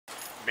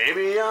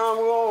Baby, I'm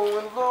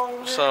going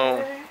home.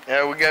 So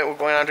yeah, we're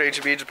going on to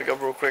HEB to pick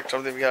up real quick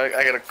something.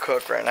 I gotta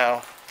cook right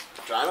now.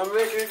 Trying to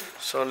make it.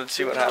 So let's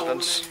see what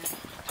happens.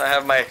 So I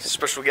have my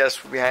special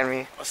guest behind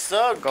me. What's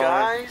up,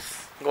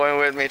 guys? Going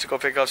with me to go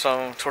pick up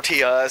some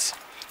tortillas.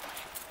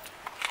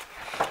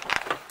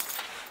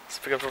 Let's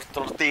pick up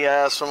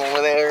tortillas from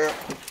over there,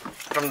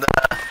 from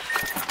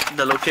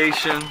the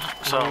location.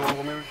 So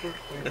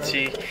let's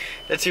see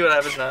what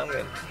happens now.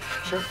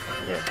 Sure.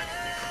 Yeah.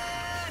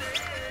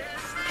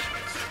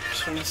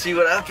 So let's see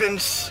what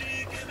happens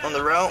on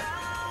the route.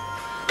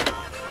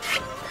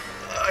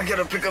 I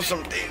gotta pick up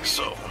some things,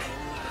 so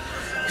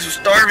I'm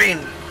starving.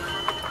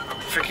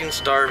 Freaking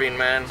starving,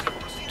 man.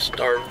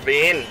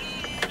 Starving.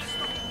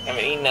 I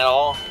haven't eaten at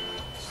all.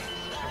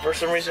 For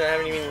some reason, I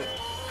haven't even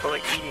felt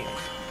like eating.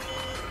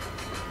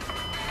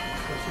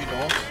 You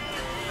don't?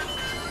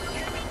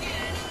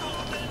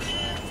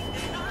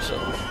 So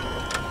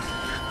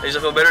at least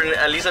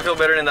I feel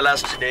better in the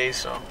last 2 days.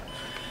 So,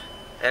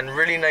 and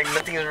really, like,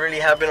 nothing has really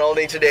happened all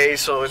day today.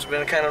 So it's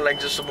been kind of like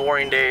just a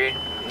boring day.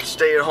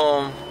 Stay at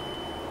home.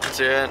 That's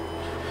it.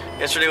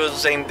 Yesterday was the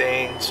same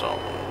thing. So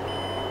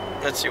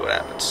let's see what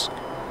happens.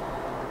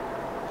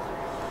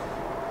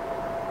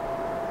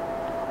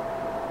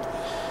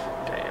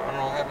 Damn, I don't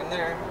know what happened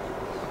there.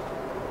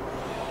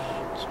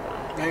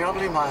 Man, I can't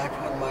believe my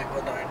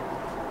iPod died.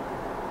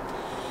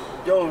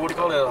 Yo, what do you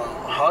call it?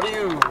 How do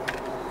you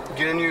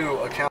get a new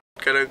account?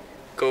 Gotta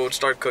go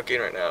start cooking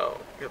right now.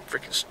 I'm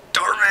freaking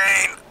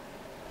starving.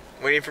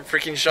 Waiting for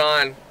freaking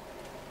Sean.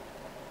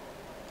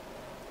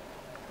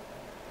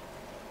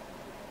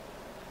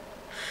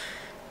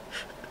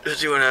 Let's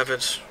see what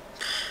happens.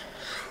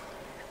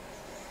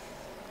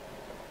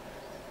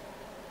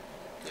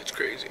 It's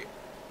crazy.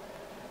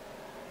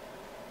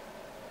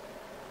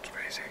 It's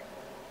crazy.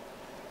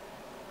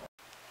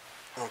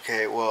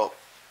 Okay, well,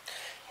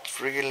 it's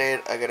freaking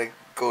late. I gotta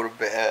go to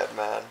bed,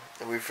 man.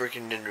 And we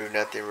freaking didn't do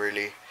nothing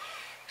really.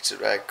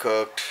 Except I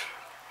cooked.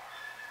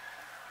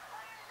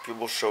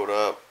 People showed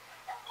up,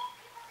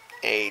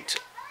 ate,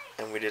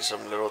 and we did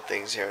some little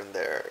things here and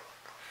there.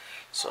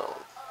 So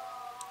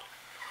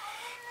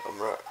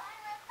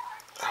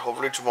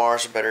hopefully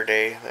tomorrow's a better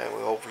day, and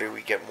hopefully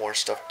we get more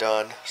stuff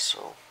done.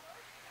 So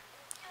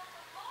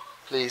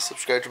please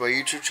subscribe to my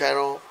YouTube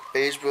channel,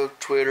 Facebook,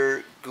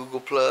 Twitter,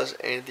 Google+,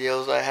 anything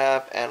else I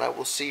have, and I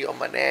will see you on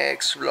my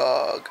next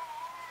vlog.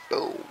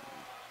 Boom.